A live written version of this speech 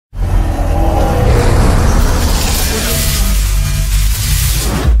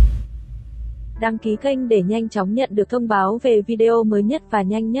đăng ký kênh để nhanh chóng nhận được thông báo về video mới nhất và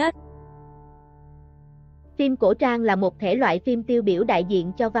nhanh nhất. Phim cổ trang là một thể loại phim tiêu biểu đại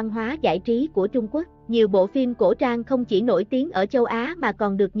diện cho văn hóa giải trí của Trung Quốc. Nhiều bộ phim cổ trang không chỉ nổi tiếng ở châu Á mà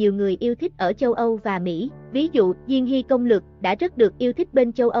còn được nhiều người yêu thích ở châu Âu và Mỹ. Ví dụ, Diên Hy Công Lược đã rất được yêu thích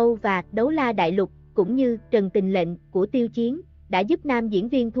bên châu Âu và Đấu La Đại Lục, cũng như Trần Tình Lệnh của Tiêu Chiến đã giúp nam diễn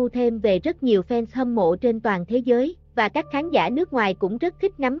viên thu thêm về rất nhiều fans hâm mộ trên toàn thế giới. Và các khán giả nước ngoài cũng rất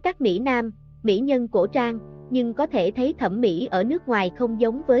thích ngắm các mỹ nam, mỹ nhân cổ trang, nhưng có thể thấy thẩm mỹ ở nước ngoài không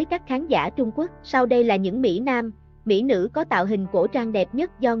giống với các khán giả Trung Quốc. Sau đây là những mỹ nam, mỹ nữ có tạo hình cổ trang đẹp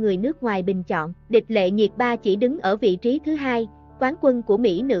nhất do người nước ngoài bình chọn. Địch Lệ Nhiệt Ba chỉ đứng ở vị trí thứ hai, quán quân của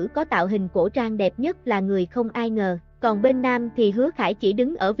mỹ nữ có tạo hình cổ trang đẹp nhất là Người Không Ai Ngờ. Còn bên nam thì Hứa Khải chỉ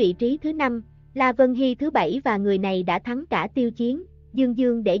đứng ở vị trí thứ 5, là Vân Hi thứ 7 và người này đã thắng cả Tiêu Chiến, Dương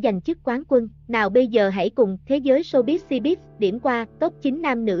Dương để giành chức quán quân. Nào bây giờ hãy cùng thế giới showbiz cbiz điểm qua top 9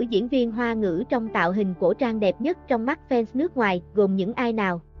 nam nữ diễn viên Hoa ngữ trong tạo hình cổ trang đẹp nhất trong mắt fans nước ngoài, gồm những ai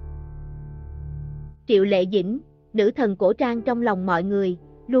nào? Triệu Lệ Dĩnh, nữ thần cổ trang trong lòng mọi người,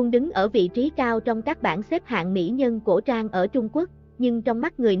 luôn đứng ở vị trí cao trong các bảng xếp hạng mỹ nhân cổ trang ở Trung Quốc, nhưng trong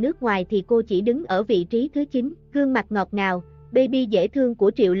mắt người nước ngoài thì cô chỉ đứng ở vị trí thứ 9. Gương mặt ngọt ngào, baby dễ thương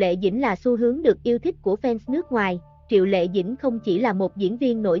của Triệu Lệ Dĩnh là xu hướng được yêu thích của fans nước ngoài. Triệu Lệ Dĩnh không chỉ là một diễn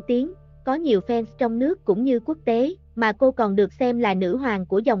viên nổi tiếng, có nhiều fans trong nước cũng như quốc tế, mà cô còn được xem là nữ hoàng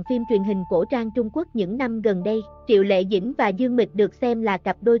của dòng phim truyền hình cổ trang Trung Quốc những năm gần đây. Triệu Lệ Dĩnh và Dương Mịch được xem là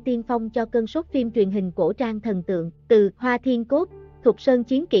cặp đôi tiên phong cho cơn sốt phim truyền hình cổ trang thần tượng. Từ Hoa Thiên Cốt, Thục Sơn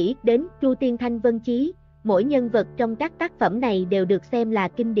Chiến Kỷ đến Chu Tiên Thanh Vân Chí, mỗi nhân vật trong các tác phẩm này đều được xem là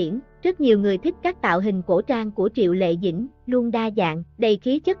kinh điển. Rất nhiều người thích các tạo hình cổ trang của Triệu Lệ Dĩnh, luôn đa dạng, đầy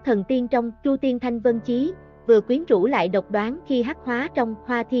khí chất thần tiên trong Chu Tiên Thanh Vân Chí, vừa quyến rũ lại độc đoán khi hắc hóa trong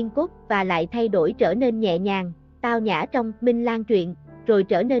Hoa Thiên Cốt và lại thay đổi trở nên nhẹ nhàng, tao nhã trong Minh Lan truyện, rồi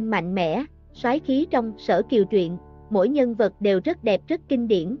trở nên mạnh mẽ, soái khí trong Sở Kiều truyện. Mỗi nhân vật đều rất đẹp, rất kinh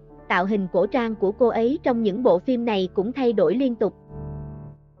điển. Tạo hình cổ trang của cô ấy trong những bộ phim này cũng thay đổi liên tục.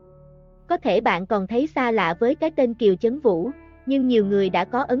 Có thể bạn còn thấy xa lạ với cái tên Kiều Chấn Vũ, nhưng nhiều người đã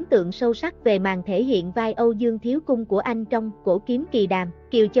có ấn tượng sâu sắc về màn thể hiện vai Âu Dương Thiếu Cung của anh trong Cổ Kiếm Kỳ Đàm.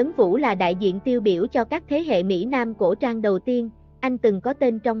 Kiều Chấn Vũ là đại diện tiêu biểu cho các thế hệ Mỹ Nam cổ trang đầu tiên. Anh từng có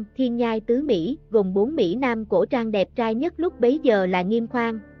tên trong Thiên Nhai Tứ Mỹ, gồm 4 Mỹ Nam cổ trang đẹp trai nhất lúc bấy giờ là Nghiêm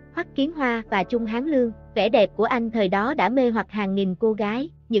Khoan, Hoắc Kiến Hoa và Trung Hán Lương. Vẻ đẹp của anh thời đó đã mê hoặc hàng nghìn cô gái.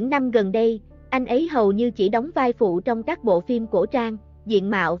 Những năm gần đây, anh ấy hầu như chỉ đóng vai phụ trong các bộ phim cổ trang. Diện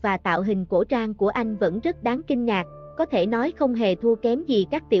mạo và tạo hình cổ trang của anh vẫn rất đáng kinh ngạc, có thể nói không hề thua kém gì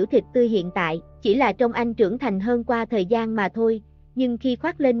các tiểu thịt tươi hiện tại, chỉ là trông anh trưởng thành hơn qua thời gian mà thôi. Nhưng khi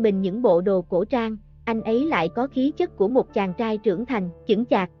khoác lên mình những bộ đồ cổ trang, anh ấy lại có khí chất của một chàng trai trưởng thành, chững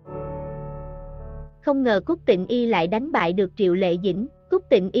chạc. Không ngờ Cúc Tịnh Y lại đánh bại được Triệu Lệ Dĩnh. Cúc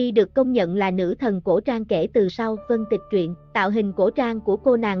Tịnh Y được công nhận là nữ thần cổ trang kể từ sau Vân Tịch truyện. Tạo hình cổ trang của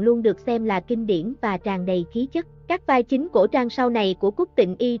cô nàng luôn được xem là kinh điển và tràn đầy khí chất. Các vai chính cổ trang sau này của Cúc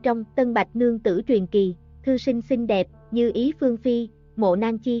Tịnh Y trong Tân Bạch Nương Tử truyền kỳ, Thư sinh xinh đẹp, Như Ý Phương Phi, Mộ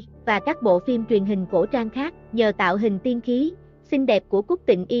Nan Chi và các bộ phim truyền hình cổ trang khác, nhờ tạo hình tiên khí, xinh đẹp của Cúc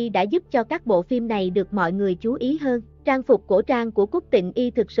Tịnh Y đã giúp cho các bộ phim này được mọi người chú ý hơn. Trang phục cổ trang của Cúc Tịnh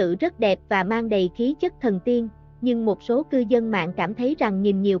Y thực sự rất đẹp và mang đầy khí chất thần tiên, nhưng một số cư dân mạng cảm thấy rằng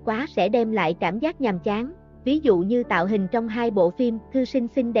nhìn nhiều quá sẽ đem lại cảm giác nhàm chán. Ví dụ như tạo hình trong hai bộ phim Thư sinh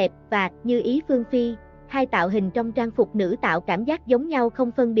xinh đẹp và Như Ý Phương Phi, hai tạo hình trong trang phục nữ tạo cảm giác giống nhau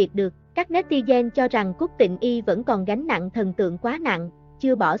không phân biệt được. Các netizen cho rằng Cúc Tịnh Y vẫn còn gánh nặng thần tượng quá nặng,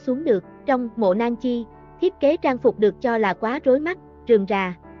 chưa bỏ xuống được. Trong Mộ Nan Chi, thiết kế trang phục được cho là quá rối mắt, rườm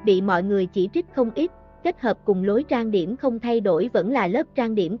rà, bị mọi người chỉ trích không ít. Kết hợp cùng lối trang điểm không thay đổi vẫn là lớp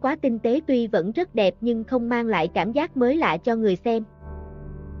trang điểm quá tinh tế, tuy vẫn rất đẹp nhưng không mang lại cảm giác mới lạ cho người xem.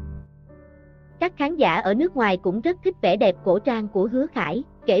 Các khán giả ở nước ngoài cũng rất thích vẻ đẹp cổ trang của Hứa Khải.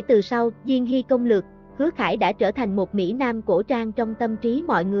 Kể từ sau Diên Hy Công Lược, Hứa Khải đã trở thành một Mỹ Nam cổ trang trong tâm trí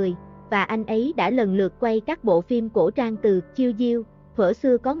mọi người, và anh ấy đã lần lượt quay các bộ phim cổ trang từ Chiêu Diêu, Thuở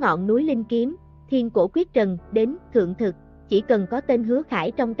Xưa Có Ngọn Núi Linh Kiếm, Thiên Cổ Quyết Trần đến Thượng Thực. Chỉ cần có tên Hứa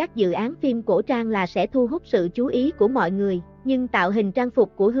Khải trong các dự án phim cổ trang là sẽ thu hút sự chú ý của mọi người. Nhưng tạo hình trang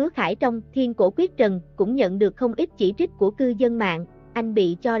phục của Hứa Khải trong Thiên Cổ Quyết Trần cũng nhận được không ít chỉ trích của cư dân mạng. Anh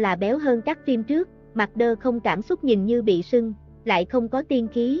bị cho là béo hơn các phim trước, mặt đơ không cảm xúc, nhìn như bị sưng, lại không có tiên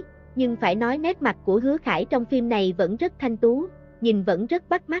khí. Nhưng phải nói nét mặt của Hứa Khải trong phim này vẫn rất thanh tú, nhìn vẫn rất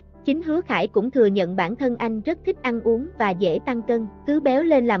bắt mắt. Chính Hứa Khải cũng thừa nhận bản thân anh rất thích ăn uống và dễ tăng cân, cứ béo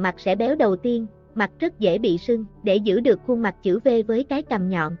lên là mặt sẽ béo đầu tiên, mặt rất dễ bị sưng. Để giữ được khuôn mặt chữ V với cái cằm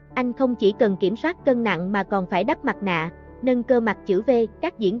nhọn, anh không chỉ cần kiểm soát cân nặng mà còn phải đắp mặt nạ, nâng cơ mặt chữ V,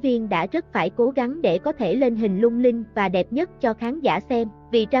 các diễn viên đã rất phải cố gắng để có thể lên hình lung linh và đẹp nhất cho khán giả xem.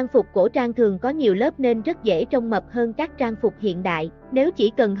 Vì trang phục cổ trang thường có nhiều lớp nên rất dễ trông mập hơn các trang phục hiện đại. Nếu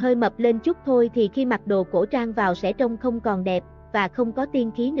chỉ cần hơi mập lên chút thôi thì khi mặc đồ cổ trang vào sẽ trông không còn đẹp và không có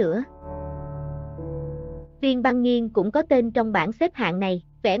tiên khí nữa. Viên Băng Nghiên cũng có tên trong bảng xếp hạng này.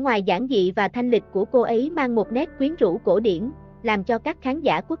 Vẻ ngoài giản dị và thanh lịch của cô ấy mang một nét quyến rũ cổ điển, làm cho các khán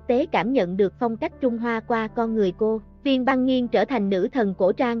giả quốc tế cảm nhận được phong cách Trung Hoa qua con người cô. Viên Băng Nghiên trở thành nữ thần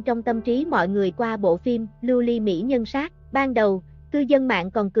cổ trang trong tâm trí mọi người qua bộ phim Lưu ly mỹ nhân sát. Ban đầu, cư dân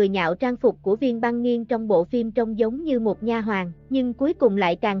mạng còn cười nhạo trang phục của Viên Băng Nghiên trong bộ phim trông giống như một nha hoàn, nhưng cuối cùng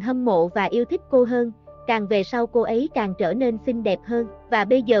lại càng hâm mộ và yêu thích cô hơn. Càng về sau cô ấy càng trở nên xinh đẹp hơn, và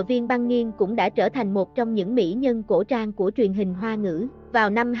bây giờ Viên Băng Nghiên cũng đã trở thành một trong những mỹ nhân cổ trang của truyền hình Hoa ngữ. Vào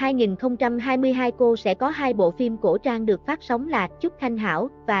năm 2022 cô sẽ có 2 bộ phim cổ trang được phát sóng là Chúc Thanh Hảo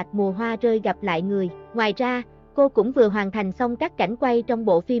và Mùa Hoa Rơi Gặp Lại Người. Ngoài ra, cô cũng vừa hoàn thành xong các cảnh quay trong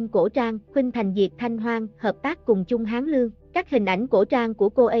bộ phim cổ trang Khuynh Thành Diệt Thanh Hoang hợp tác cùng Trung Hán Lương. Các hình ảnh cổ trang của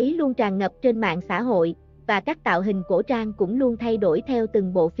cô ấy luôn tràn ngập trên mạng xã hội, và các tạo hình cổ trang cũng luôn thay đổi theo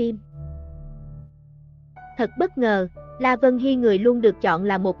từng bộ phim. Thật bất ngờ, Vân Hi người luôn được chọn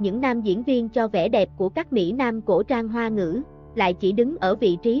là một những nam diễn viên cho vẻ đẹp của các mỹ nam cổ trang Hoa ngữ, lại chỉ đứng ở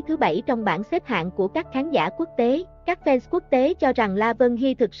vị trí thứ 7 trong bảng xếp hạng của các khán giả quốc tế. Các fans quốc tế cho rằng Vân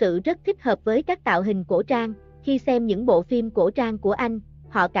Hi thực sự rất thích hợp với các tạo hình cổ trang. Khi xem những bộ phim cổ trang của anh,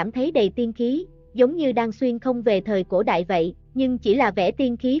 họ cảm thấy đầy tiên khí, giống như đang xuyên không về thời cổ đại vậy, nhưng chỉ là vẻ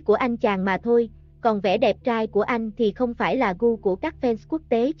tiên khí của anh chàng mà thôi. Còn vẻ đẹp trai của anh thì không phải là gu của các fans quốc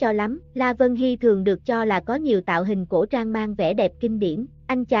tế cho lắm. Vân Hi thường được cho là có nhiều tạo hình cổ trang mang vẻ đẹp kinh điển.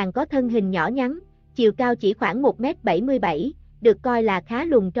 Anh chàng có thân hình nhỏ nhắn, chiều cao chỉ khoảng 1m77, được coi là khá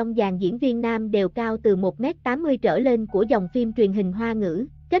lùn trong dàn diễn viên nam đều cao từ 1m80 trở lên của dòng phim truyền hình Hoa ngữ.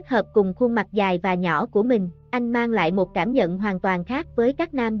 Kết hợp cùng khuôn mặt dài và nhỏ của mình, anh mang lại một cảm nhận hoàn toàn khác với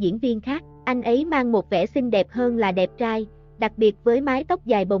các nam diễn viên khác. Anh ấy mang một vẻ xinh đẹp hơn là đẹp trai, đặc biệt với mái tóc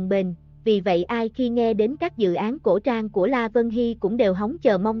dài bồng bềnh. Vì vậy ai khi nghe đến các dự án cổ trang của Vân Hi cũng đều hóng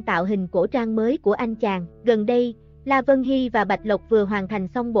chờ mong tạo hình cổ trang mới của anh chàng. Gần đây, Vân Hi và Bạch Lộc vừa hoàn thành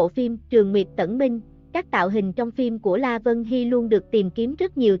xong bộ phim Trường Nguyệt Tẩn Minh. Các tạo hình trong phim của Vân Hi luôn được tìm kiếm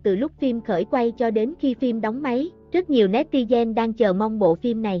rất nhiều từ lúc phim khởi quay cho đến khi phim đóng máy. Rất nhiều netizen đang chờ mong bộ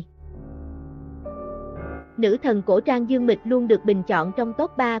phim này. Nữ thần cổ trang Dương Mịch luôn được bình chọn trong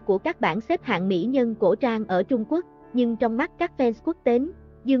top 3 của các bảng xếp hạng mỹ nhân cổ trang ở Trung Quốc, nhưng trong mắt các fans quốc tế,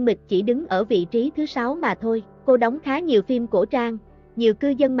 Dương Mịch chỉ đứng ở vị trí thứ 6 mà thôi. Cô đóng khá nhiều phim cổ trang, nhiều cư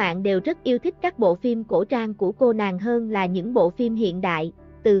dân mạng đều rất yêu thích các bộ phim cổ trang của cô nàng hơn là những bộ phim hiện đại,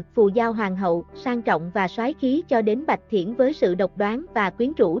 từ Phù Giao Hoàng hậu, sang trọng và soái khí cho đến Bạch Thiển với sự độc đoán và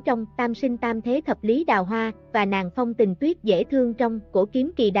quyến rũ trong Tam Sinh Tam Thế Thập Lý Đào Hoa, và nàng Phong Tình Tuyết dễ thương trong Cổ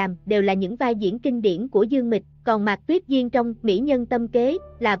Kiếm Kỳ Đàm đều là những vai diễn kinh điển của Dương Mịch. Còn Mạc Tuyết Duyên trong Mỹ Nhân Tâm Kế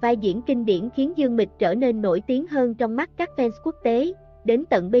là vai diễn kinh điển khiến Dương Mịch trở nên nổi tiếng hơn trong mắt các fans quốc tế. Đến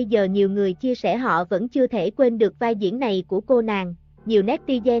tận bây giờ nhiều người chia sẻ họ vẫn chưa thể quên được vai diễn này của cô nàng. Nhiều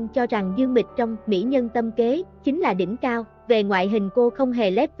netizen cho rằng Dương Mịch trong Mỹ Nhân Tâm Kế chính là đỉnh cao. Về ngoại hình cô không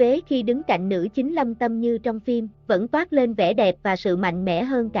hề lép vế khi đứng cạnh nữ chính Lâm Tâm như trong phim, vẫn toát lên vẻ đẹp và sự mạnh mẽ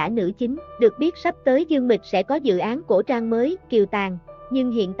hơn cả nữ chính. Được biết sắp tới Dương Mịch sẽ có dự án cổ trang mới, Kiều Tàn,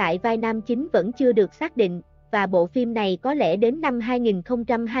 nhưng hiện tại vai nam chính vẫn chưa được xác định, và bộ phim này có lẽ đến năm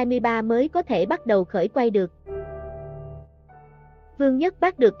 2023 mới có thể bắt đầu khởi quay được. Vương Nhất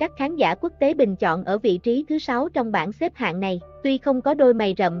Bác được các khán giả quốc tế bình chọn ở vị trí thứ 6 trong bảng xếp hạng này. Tuy không có đôi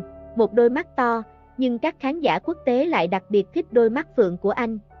mày rậm, một đôi mắt to, nhưng các khán giả quốc tế lại đặc biệt thích đôi mắt phượng của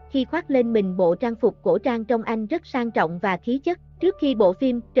anh. Khi khoác lên mình bộ trang phục cổ trang trông anh rất sang trọng và khí chất. Trước khi bộ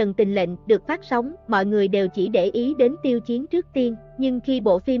phim Trần Tình Lệnh được phát sóng, mọi người đều chỉ để ý đến Tiêu Chiến trước tiên. Nhưng khi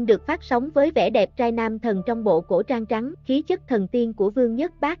bộ phim được phát sóng với vẻ đẹp trai nam thần trong bộ cổ trang trắng, khí chất thần tiên của Vương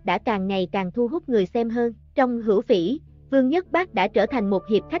Nhất Bác đã càng ngày càng thu hút người xem hơn. Trong Hữu Phỉ, Vương Nhất Bác đã trở thành một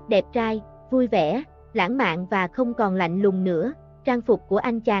hiệp khách đẹp trai, vui vẻ, lãng mạn và không còn lạnh lùng nữa. Trang phục của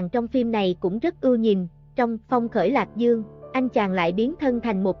anh chàng trong phim này cũng rất ưa nhìn. Trong Phong Khởi Lạc Dương, anh chàng lại biến thân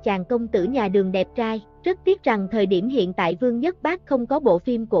thành một chàng công tử nhà đường đẹp trai. Rất tiếc rằng thời điểm hiện tại Vương Nhất Bác không có bộ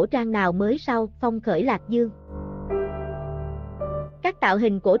phim cổ trang nào mới sau Phong Khởi Lạc Dương. Các tạo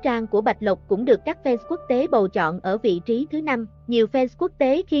hình cổ trang của Bạch Lộc cũng được các fans quốc tế bầu chọn ở vị trí thứ 5. Nhiều fans quốc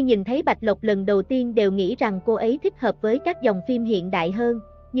tế khi nhìn thấy Bạch Lộc lần đầu tiên đều nghĩ rằng cô ấy thích hợp với các dòng phim hiện đại hơn.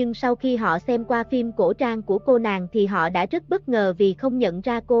 Nhưng sau khi họ xem qua phim cổ trang của cô nàng thì họ đã rất bất ngờ vì không nhận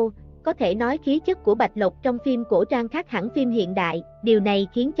ra cô. Có thể nói khí chất của Bạch Lộc trong phim cổ trang khác hẳn phim hiện đại. Điều này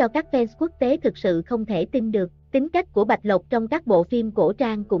khiến cho các fans quốc tế thực sự không thể tin được. Tính cách của Bạch Lộc trong các bộ phim cổ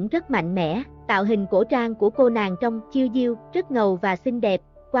trang cũng rất mạnh mẽ. Tạo hình cổ trang của cô nàng trong Chiêu Diêu rất ngầu và xinh đẹp,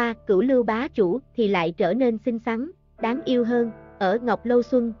 qua Cửu Lưu Bá Chủ thì lại trở nên xinh xắn, đáng yêu hơn. Ở Ngọc Lâu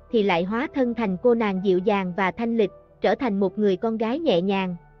Xuân thì lại hóa thân thành cô nàng dịu dàng và thanh lịch, trở thành một người con gái nhẹ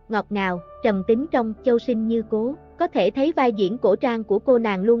nhàng, ngọt ngào, trầm tính trong Châu Sinh Như Cố. Có thể thấy vai diễn cổ trang của cô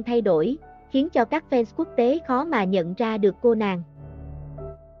nàng luôn thay đổi, khiến cho các fans quốc tế khó mà nhận ra được cô nàng.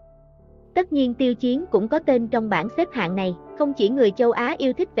 Tất nhiên Tiêu Chiến cũng có tên trong bảng xếp hạng này, không chỉ người châu Á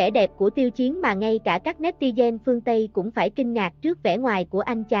yêu thích vẻ đẹp của Tiêu Chiến mà ngay cả các netizen phương Tây cũng phải kinh ngạc trước vẻ ngoài của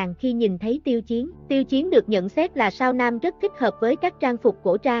anh chàng khi nhìn thấy Tiêu Chiến. Tiêu Chiến được nhận xét là sao nam rất thích hợp với các trang phục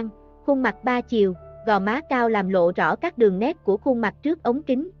cổ trang, khuôn mặt ba chiều, gò má cao làm lộ rõ các đường nét của khuôn mặt trước ống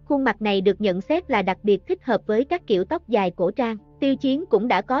kính. Khuôn mặt này được nhận xét là đặc biệt thích hợp với các kiểu tóc dài cổ trang. Tiêu Chiến cũng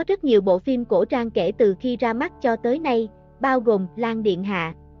đã có rất nhiều bộ phim cổ trang kể từ khi ra mắt cho tới nay, bao gồm Lan Điện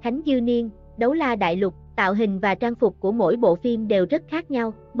Hạ, Khánh Dư Niên, Đấu La Đại Lục. Tạo hình và trang phục của mỗi bộ phim đều rất khác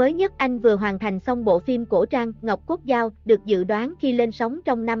nhau. Mới nhất anh vừa hoàn thành xong bộ phim cổ trang Ngọc Cốt Dao, được dự đoán khi lên sóng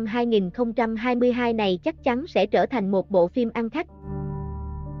trong năm 2022 này chắc chắn sẽ trở thành một bộ phim ăn khách.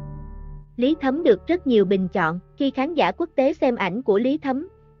 Lý Thấm được rất nhiều bình chọn. Khi khán giả quốc tế xem ảnh của Lý Thấm,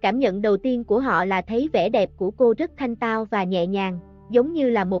 cảm nhận đầu tiên của họ là thấy vẻ đẹp của cô rất thanh tao và nhẹ nhàng, giống như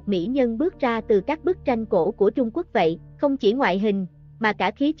là một mỹ nhân bước ra từ các bức tranh cổ của Trung Quốc vậy. Không chỉ ngoại hình, mà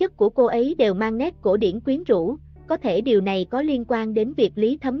cả khí chất của cô ấy đều mang nét cổ điển quyến rũ. Có thể điều này có liên quan đến việc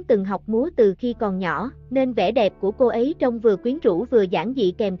Lý Thấm từng học múa từ khi còn nhỏ, nên vẻ đẹp của cô ấy trông vừa quyến rũ vừa giản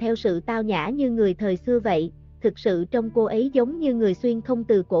dị kèm theo sự tao nhã như người thời xưa vậy. Thực sự trông cô ấy giống như người xuyên không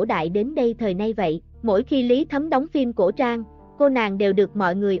từ cổ đại đến đây thời nay vậy. Mỗi khi Lý Thấm đóng phim cổ trang, cô nàng đều được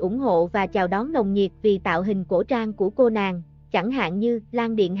mọi người ủng hộ và chào đón nồng nhiệt vì tạo hình cổ trang của cô nàng, chẳng hạn như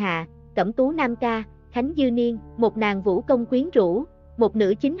Lan Điện Hạ, Cẩm Tú Nam Ca, Khánh Dư Niên, một nàng vũ công quyến rũ, một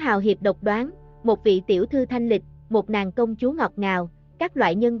nữ chính hào hiệp độc đoán, một vị tiểu thư thanh lịch, một nàng công chúa ngọt ngào. Các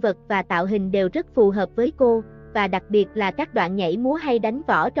loại nhân vật và tạo hình đều rất phù hợp với cô, và đặc biệt là các đoạn nhảy múa hay đánh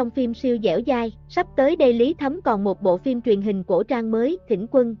võ trong phim siêu dẻo dai. Sắp tới đây Lý Thấm còn một bộ phim truyền hình cổ trang mới, Thỉnh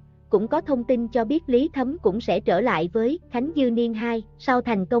Quân. Cũng có thông tin cho biết Lý Thấm cũng sẽ trở lại với Khánh Dư Niên 2 sau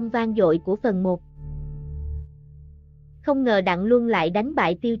thành công vang dội của phần 1. Không ngờ Đặng Luân lại đánh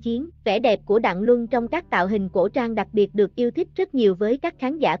bại Tiêu Chiến. Vẻ đẹp của Đặng Luân trong các tạo hình cổ trang đặc biệt được yêu thích rất nhiều với các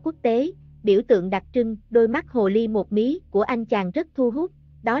khán giả quốc tế. Biểu tượng đặc trưng, đôi mắt hồ ly một mí của anh chàng rất thu hút.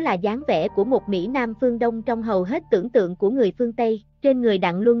 Đó là dáng vẻ của một Mỹ Nam phương Đông trong hầu hết tưởng tượng của người phương Tây. Trên người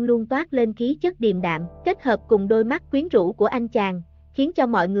Đặng Luân luôn toát lên khí chất điềm đạm, kết hợp cùng đôi mắt quyến rũ của anh chàng, khiến cho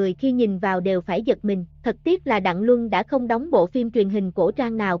mọi người khi nhìn vào đều phải giật mình. Thật tiếc là Đặng Luân đã không đóng bộ phim truyền hình cổ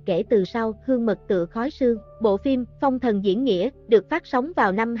trang nào kể từ sau Hương Mật Tựa Khói Sương. Bộ phim Phong Thần Diễn Nghĩa được phát sóng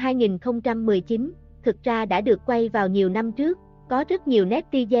vào năm 2019, thực ra đã được quay vào nhiều năm trước. Có rất nhiều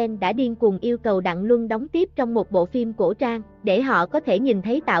netizen đã điên cuồng yêu cầu Đặng Luân đóng tiếp trong một bộ phim cổ trang, để họ có thể nhìn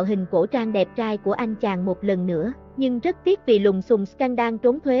thấy tạo hình cổ trang đẹp trai của anh chàng một lần nữa. Nhưng rất tiếc vì lùm xùm scandal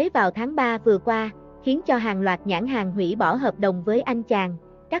trốn thuế vào tháng 3 vừa qua, khiến cho hàng loạt nhãn hàng hủy bỏ hợp đồng với anh chàng.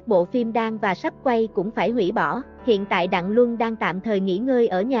 Các bộ phim đang và sắp quay cũng phải hủy bỏ. Hiện tại Đặng Luân đang tạm thời nghỉ ngơi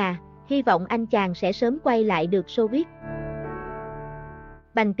ở nhà, hy vọng anh chàng sẽ sớm quay lại được showbiz.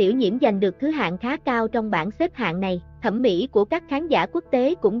 Bành Tiểu Nhiễm giành được thứ hạng khá cao trong bảng xếp hạng này. Thẩm mỹ của các khán giả quốc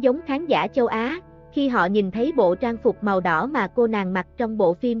tế cũng giống khán giả châu Á. Khi họ nhìn thấy bộ trang phục màu đỏ mà cô nàng mặc trong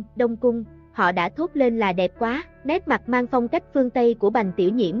bộ phim Đông Cung, họ đã thốt lên là đẹp quá. Nét mặt mang phong cách phương Tây của Bành Tiểu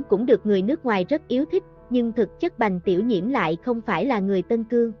Nhiễm cũng được người nước ngoài rất yêu thích, nhưng thực chất Bành Tiểu Nhiễm lại không phải là người Tân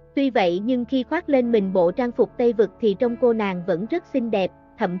Cương. Tuy vậy nhưng khi khoác lên mình bộ trang phục Tây vực thì trông cô nàng vẫn rất xinh đẹp,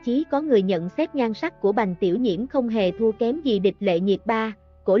 thậm chí có người nhận xét nhan sắc của Bành Tiểu Nhiễm không hề thua kém gì Địch Lệ Nhiệt Ba,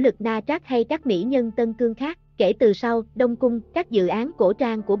 Cổ Lực Na Trác hay các mỹ nhân Tân Cương khác. Kể từ sau Đông Cung, các dự án cổ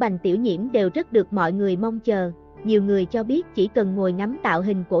trang của Bành Tiểu Nhiễm đều rất được mọi người mong chờ. Nhiều người cho biết chỉ cần ngồi ngắm tạo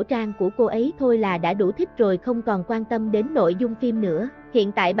hình cổ trang của cô ấy thôi là đã đủ thích rồi, không còn quan tâm đến nội dung phim nữa.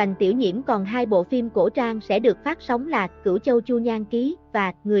 Hiện tại Bành Tiểu Nhiễm còn 2 bộ phim cổ trang sẽ được phát sóng là Cửu Châu Chu Nhan Ký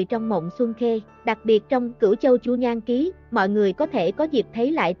và Người Trong Mộng Xuân Khê. Đặc biệt trong Cửu Châu Chu Nhan Ký, mọi người có thể có dịp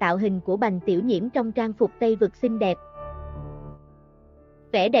thấy lại tạo hình của Bành Tiểu Nhiễm trong trang phục Tây vực xinh đẹp.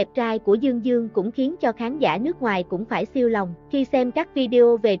 Vẻ đẹp trai của Dương Dương cũng khiến cho khán giả nước ngoài cũng phải siêu lòng. Khi xem các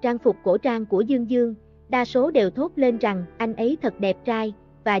video về trang phục cổ trang của Dương Dương, đa số đều thốt lên rằng anh ấy thật đẹp trai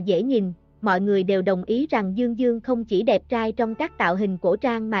và dễ nhìn. Mọi người đều đồng ý rằng Dương Dương không chỉ đẹp trai trong các tạo hình cổ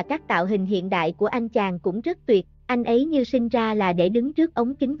trang mà các tạo hình hiện đại của anh chàng cũng rất tuyệt. Anh ấy như sinh ra là để đứng trước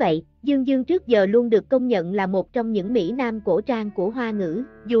ống kính vậy. Dương Dương trước giờ luôn được công nhận là một trong những mỹ nam cổ trang của Hoa ngữ.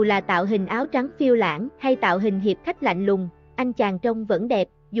 Dù là tạo hình áo trắng phiêu lãng hay tạo hình hiệp khách lạnh lùng, anh chàng trông vẫn đẹp,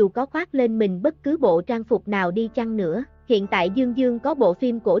 dù có khoác lên mình bất cứ bộ trang phục nào đi chăng nữa. Hiện tại Dương Dương có bộ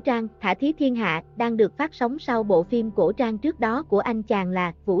phim cổ trang Thả Thí Thiên Hạ đang được phát sóng sau bộ phim cổ trang trước đó của anh chàng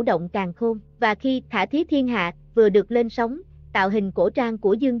là Vũ Động Càn Khôn. Và khi Thả Thí Thiên Hạ vừa được lên sóng, tạo hình cổ trang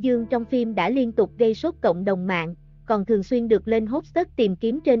của Dương Dương trong phim đã liên tục gây sốt cộng đồng mạng. còn thường xuyên được lên hot search tìm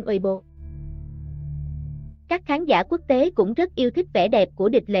kiếm trên Weibo. Các khán giả quốc tế cũng rất yêu thích vẻ đẹp của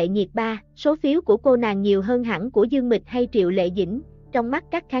Địch Lệ Nhiệt Ba, số phiếu của cô nàng nhiều hơn hẳn của Dương Mịch hay Triệu Lệ Dĩnh. Trong mắt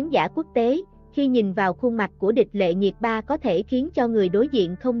các khán giả quốc tế, khi nhìn vào khuôn mặt của Địch Lệ Nhiệt Ba có thể khiến cho người đối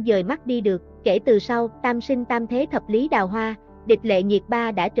diện không dời mắt đi được. Kể từ sau Tam Sinh Tam Thế Thập Lý Đào Hoa, Địch Lệ Nhiệt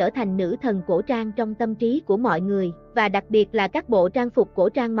Ba đã trở thành nữ thần cổ trang trong tâm trí của mọi người, và đặc biệt là các bộ trang phục cổ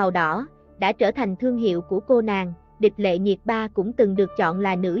trang màu đỏ, đã trở thành thương hiệu của cô nàng. Địch Lệ Nhiệt Ba cũng từng được chọn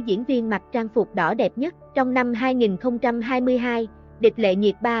là nữ diễn viên mặc trang phục đỏ đẹp nhất. Trong năm 2022, Địch Lệ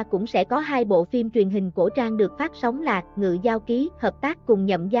Nhiệt Ba cũng sẽ có 2 bộ phim truyền hình cổ trang được phát sóng là Ngự Giao Ký, hợp tác cùng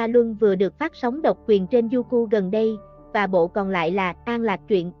Nhậm Gia Luân vừa được phát sóng độc quyền trên YouTube gần đây, và bộ còn lại là An Lạc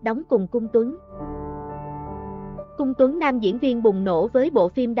Truyện, đóng cùng Cung Tuấn. Cung Tuấn, nam diễn viên bùng nổ với bộ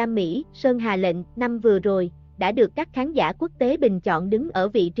phim đam mỹ Sơn Hà Lệnh năm vừa rồi, đã được các khán giả quốc tế bình chọn đứng ở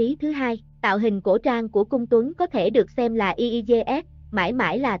vị trí thứ 2. Tạo hình cổ trang của Cung Tuấn có thể được xem là IIGS, mãi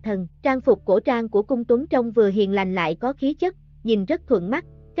mãi là thần. Trang phục cổ trang của Cung Tuấn trông vừa hiền lành lại có khí chất, nhìn rất thuận mắt,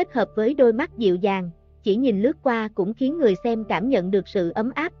 kết hợp với đôi mắt dịu dàng, chỉ nhìn lướt qua cũng khiến người xem cảm nhận được sự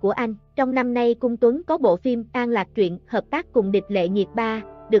ấm áp của anh. Trong năm nay Cung Tuấn có bộ phim An Lạc Truyện hợp tác cùng Địch Lệ Nhiệt Ba,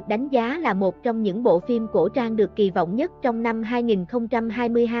 được đánh giá là một trong những bộ phim cổ trang được kỳ vọng nhất trong năm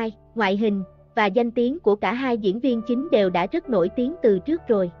 2022. Ngoại hình và danh tiếng của cả hai diễn viên chính đều đã rất nổi tiếng từ trước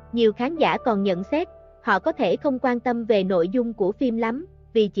rồi. Nhiều khán giả còn nhận xét, họ có thể không quan tâm về nội dung của phim lắm,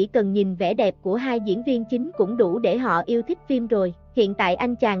 vì chỉ cần nhìn vẻ đẹp của hai diễn viên chính cũng đủ để họ yêu thích phim rồi. Hiện tại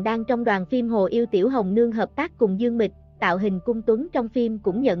anh chàng đang trong đoàn phim Hồ Yêu Tiểu Hồng Nương hợp tác cùng Dương Mịch. Tạo hình Cung Tuấn trong phim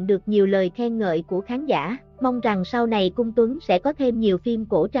cũng nhận được nhiều lời khen ngợi của khán giả, mong rằng sau này Cung Tuấn sẽ có thêm nhiều phim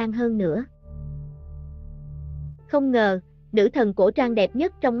cổ trang hơn nữa. Không ngờ, nữ thần cổ trang đẹp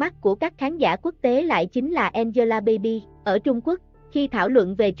nhất trong mắt của các khán giả quốc tế lại chính là Angelababy. Ở Trung Quốc, khi thảo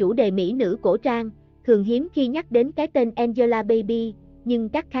luận về chủ đề mỹ nữ cổ trang, thường hiếm khi nhắc đến cái tên Angelababy, nhưng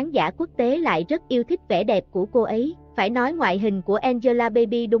các khán giả quốc tế lại rất yêu thích vẻ đẹp của cô ấy. Phải nói ngoại hình của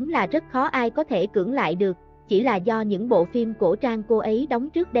Angelababy đúng là rất khó ai có thể cưỡng lại được, chỉ là do những bộ phim cổ trang cô ấy đóng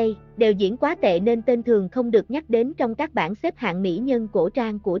trước đây đều diễn quá tệ nên tên thường không được nhắc đến trong các bảng xếp hạng mỹ nhân cổ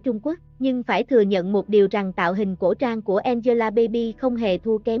trang của Trung Quốc. Nhưng phải thừa nhận một điều rằng tạo hình cổ trang của Angelababy không hề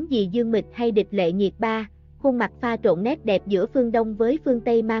thua kém gì Dương Mịch hay Địch Lệ Nhiệt Ba. Khuôn mặt pha trộn nét đẹp giữa phương Đông với phương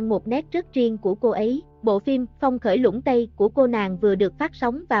Tây mang một nét rất riêng của cô ấy. Bộ phim Phong Khởi Lũng Tây của cô nàng vừa được phát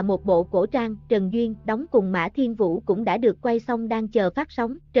sóng và một bộ cổ trang Trần Duyên đóng cùng Mã Thiên Vũ cũng đã được quay xong đang chờ phát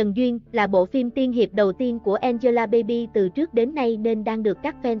sóng. Trần Duyên là bộ phim tiên hiệp đầu tiên của Angelababy từ trước đến nay nên đang được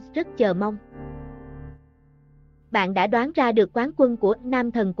các fans rất chờ mong. Bạn đã đoán ra được quán quân của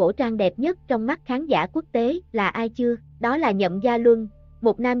nam thần cổ trang đẹp nhất trong mắt khán giả quốc tế là ai chưa? Đó là Nhậm Gia Luân,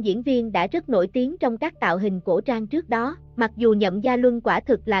 một nam diễn viên đã rất nổi tiếng trong các tạo hình cổ trang trước đó. Mặc dù Nhậm Gia Luân quả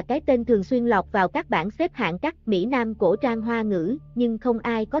thực là cái tên thường xuyên lọt vào các bảng xếp hạng các Mỹ Nam cổ trang Hoa ngữ, nhưng không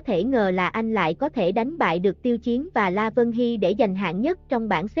ai có thể ngờ là anh lại có thể đánh bại được Tiêu Chiến và La Vân Hi để giành hạng nhất trong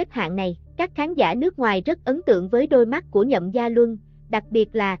bảng xếp hạng này. Các khán giả nước ngoài rất ấn tượng với đôi mắt của Nhậm Gia Luân, đặc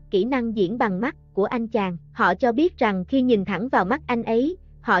biệt là kỹ năng diễn bằng mắt của anh chàng. Họ cho biết rằng khi nhìn thẳng vào mắt anh ấy,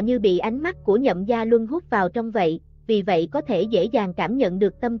 họ như bị ánh mắt của Nhậm Gia Luân hút vào trong vậy. Vì vậy có thể dễ dàng cảm nhận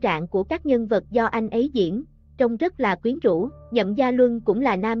được tâm trạng của các nhân vật do anh ấy diễn, trông rất là quyến rũ. Nhậm Gia Luân cũng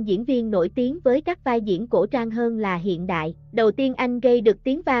là nam diễn viên nổi tiếng với các vai diễn cổ trang hơn là hiện đại. Đầu tiên anh gây được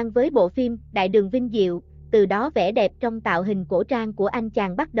tiếng vang với bộ phim Đại Đường Vinh Diệu, từ đó vẻ đẹp trong tạo hình cổ trang của anh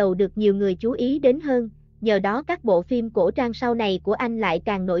chàng bắt đầu được nhiều người chú ý đến hơn. Nhờ đó các bộ phim cổ trang sau này của anh lại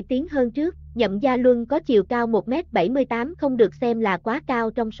càng nổi tiếng hơn trước. Nhậm Gia Luân có chiều cao 1m78 không được xem là quá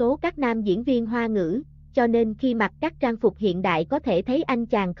cao trong số các nam diễn viên Hoa ngữ, cho nên khi mặc các trang phục hiện đại có thể thấy anh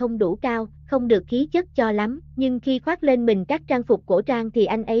chàng không đủ cao, không được khí chất cho lắm, nhưng khi khoác lên mình các trang phục cổ trang thì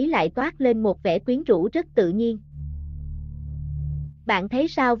anh ấy lại toát lên một vẻ quyến rũ rất tự nhiên. Bạn thấy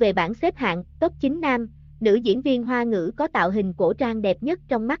sao về bảng xếp hạng top 9 nam, nữ diễn viên Hoa ngữ có tạo hình cổ trang đẹp nhất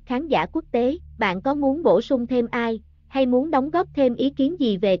trong mắt khán giả quốc tế? Bạn có muốn bổ sung thêm ai, hay muốn đóng góp thêm ý kiến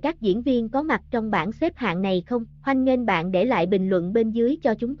gì về các diễn viên có mặt trong bảng xếp hạng này không? Hoan nghênh bạn để lại bình luận bên dưới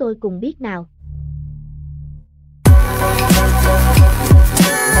cho chúng tôi cùng biết nào.